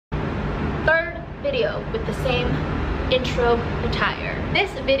video with the same intro attire.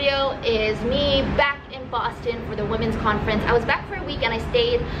 This video is me back in Boston for the women's conference. I was back for a week and I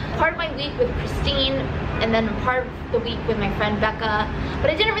stayed part of my week with Christine and then part of the week with my friend Becca. But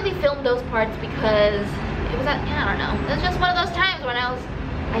I didn't really film those parts because it was, I don't know, it was just one of those times when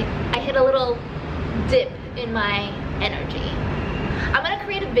I hit a little dip in my energy. I'm gonna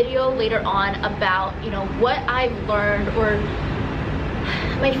create a video later on about, you know, what I've learned or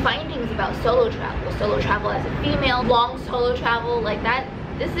my findings about solo travel as a female, long solo travel like that.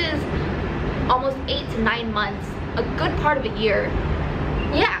 This is almost 8 to 9 months, a good part of a year.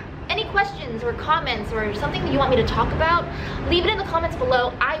 Yeah, any questions or comments or something that you want me to talk about, leave it in the comments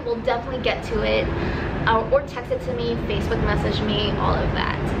below. I will definitely get to it, or text it to me, Facebook message me, all of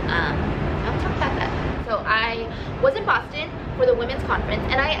that. I'll talk about that. So I was in Boston for the women's conference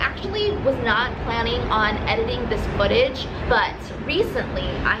and I actually was not planning on editing this footage, but recently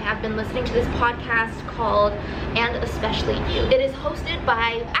I have been listening to this podcast called And Especially You. It is hosted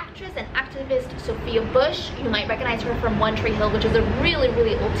by actress and activist Sophia Bush. You might recognize her from One Tree Hill, which is a really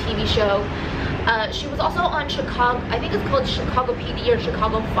old TV show. She was also on Chicago, I think it's called Chicago PD or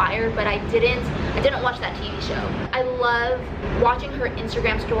Chicago Fire, but I didn't watch that TV show. I love watching her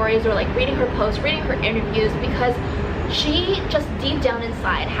Instagram stories or like reading her posts, reading her interviews, because she just deep down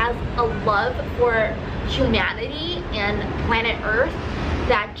inside has a love for humanity and planet Earth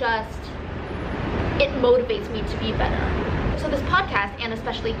that just, it motivates me to be better. So this podcast, And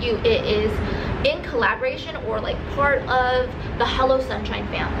Especially You, it is in collaboration or like part of the Hello Sunshine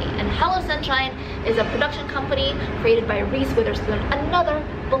family. And Hello Sunshine is a production company created by Reese Witherspoon, another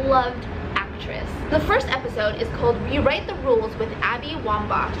beloved actress. The first episode is called Rewrite the Rules with Abby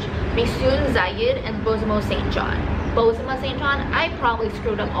Wambach, Maysoon Zayid, and Bozoma St. John. Bozoma St. John, I probably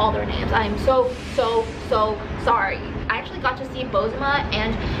screwed up all their names. I am so sorry. I actually got to see Bozoma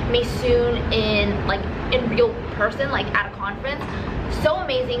and Maysoon in real person, like at a conference. So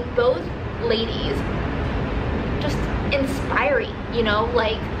amazing. Both ladies, just inspiring, you know,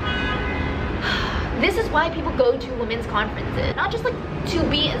 like this is why people go to women's conferences. Not just like to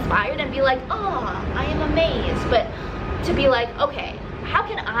be inspired and be like, oh, I am amazed, but to be like, okay, how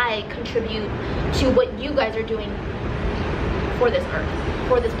can I contribute to what you guys are doing for this earth,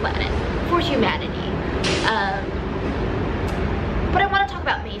 for this planet, for humanity? But I want to talk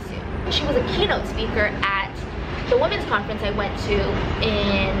about Maysoon. She was a keynote speaker at the women's conference I went to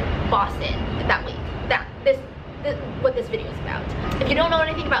in Boston that week. What this video is about. If you don't know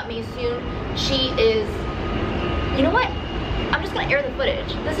anything about Maysoon, she is, you know what? I'm just gonna air the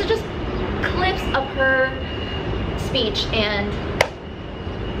footage. This is just clips of her speech, and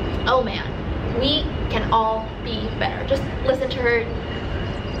oh man, we can all be better. Just listen to her.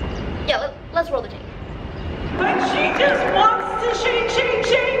 Yeah, let's roll the tape. But she just wants to shake,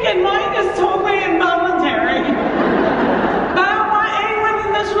 and mine is totally involuntary. But I don't want anyone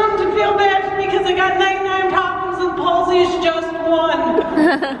in this room to feel bad for me because I got 99 problems and palsy is just one.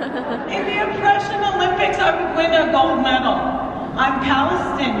 In the oppression Olympics, I would win a gold medal. I'm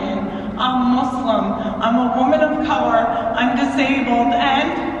Palestinian, I'm Muslim, I'm a woman of color, I'm disabled,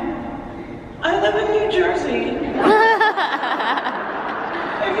 and I live in New Jersey.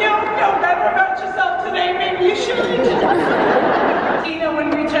 If you don't feel better about yourself today, maybe you should. Tina, when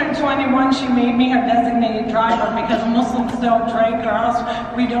we turned 21, she made me her designated driver because Muslims don't drink, or else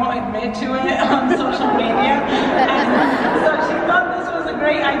we don't admit to it on social media. And so she thought this was a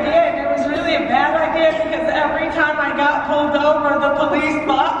great idea, and it was really a bad idea because every time I got pulled over, the police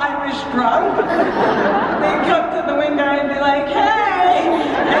thought I was drunk. They'd come to the window and be like, hey!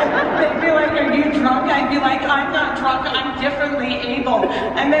 And they'd be like, are you drunk? I'd be like, I'm not drunk, I'm differently able.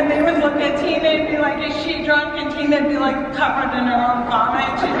 And then they would look at Tina and be like, is she drunk? And Tina would be like covered in her own vomit.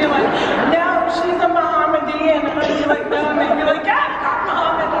 And she'd be like, no, she's a Mohammedan. And I'd be like, no. And they'd be like, yeah, I'm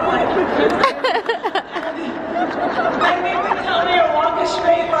Mohammed. I'm like, and they would tell me to walk a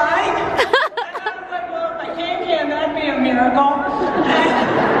straight line. And I was like, well, if I can, that'd be a miracle.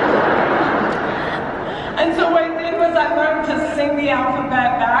 And so what I did was I learned to sing the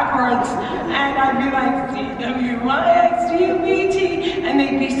alphabet backwards, and I'd be like, C-W-I-X-U-B-T, and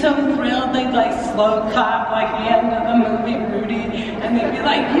they'd be so thrilled, they'd like slow clap like the end of the movie Rudy, and they'd be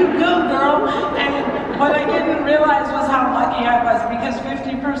like, you go girl. And what I didn't realize was how lucky I was, because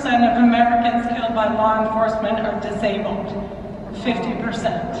 50% of Americans killed by law enforcement are disabled.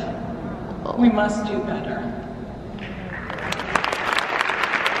 50%. We must do better.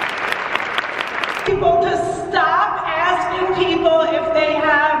 People to stop asking people if they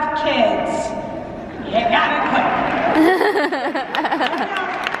have kids. You gotta quit.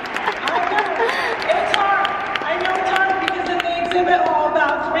 I know. It's hard. I know it's hard because in the exhibit all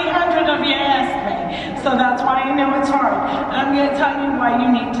about 300 of you asked me. So that's why I know it's hard. And I'm going to tell you why you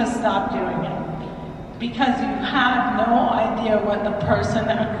need to stop doing it. Because you have no idea what the person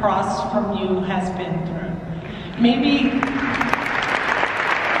across from you has been through. Maybe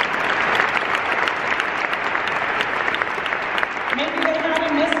they had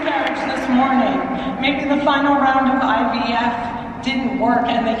a miscarriage this morning. Maybe the final round of IVF didn't work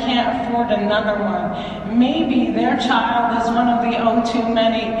and they can't afford another one. Maybe their child is one of the oh too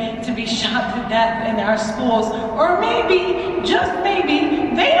many to be shot to death in our schools. Or maybe, just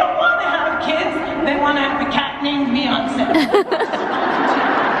maybe, they don't want to have kids. They want to have a cat named Beyonce.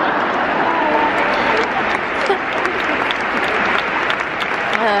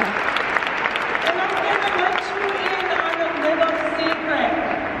 And I'm going to let you in on a little secret.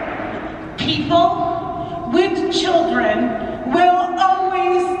 People with children will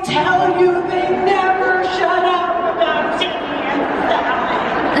always tell you they never shut up about tea and salad.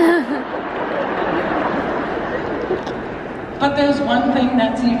 But there's one thing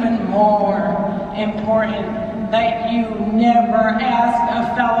that's even more important that you never ask a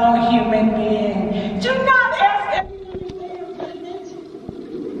fellow human being. Do not ask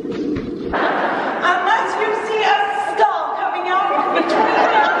unless you see a skull coming out from between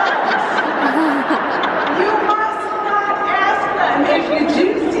their legs. You must not ask them. If you do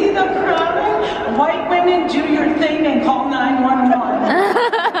see them crying, white women, do your thing and call 911.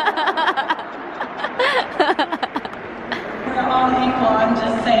 We're all equal. I'm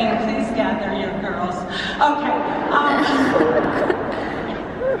just saying, please gather your girls. Okay.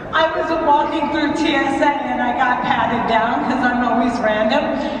 I was walking through TSA and I got patted down because I'm always random.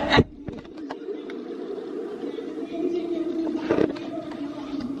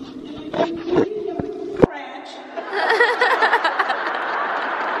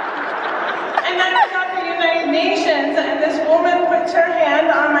 And I was at the United Nations and this woman puts her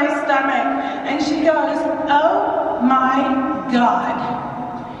hand on my stomach and she goes, "Oh my God,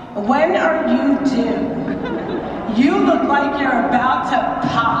 when are you due? You look like you're about to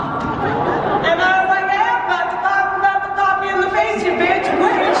pop." And I was like, "Hey, I'm about to pop you in the face, you bitch,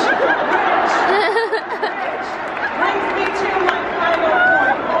 which brings me to my final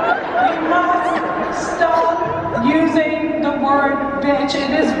point. We must stop using the word bitch.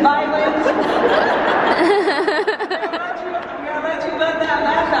 It is violent." I'm gonna let you let that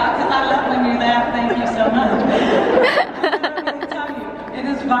laugh out because I love when you laugh. Thank you so much. I'm going to tell you, it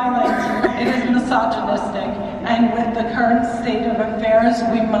is violent, it is misogynistic, and with the current state of affairs,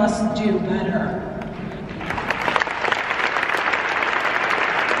 we must do better.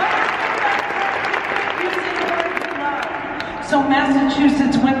 So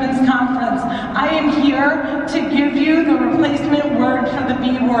Massachusetts Women's Conference, I am here to give you the replacement word for the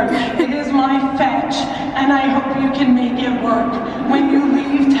B word. It is my fetch, and I hope you can make it work. When you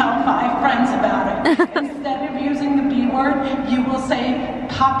leave, tell 5 friends about it. Instead of using the B word, you will say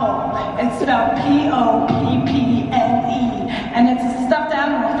popple. It's spelled P-O-P-P-L-E, and it's a stuffed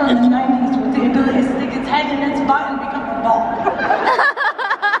animal from the 90s with the ability to stick its head in its butt and become a ball.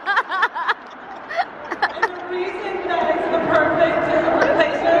 Perfect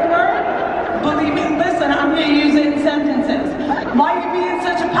replacement word. Believe me, listen, I'm going to use it in sentences. Why are you being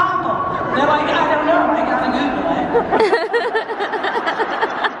such a popple? They're like, I don't know, I gotta Google it.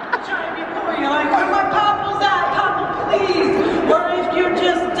 You're trying to be cool, you're like, where my popples at? Popple, please. Or if you're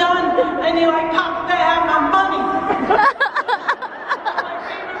just done and you're like, popple, they have my money. My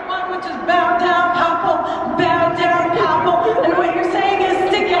favorite one, which is bow down, popple, bow down, popple. And what you're saying is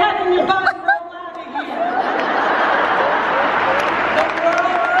stick your head in your butt and roll out of here.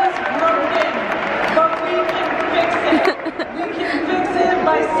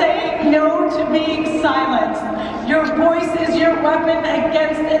 By saying no to being silenced. Your voice is your weapon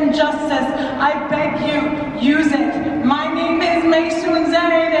against injustice. I beg you, use it.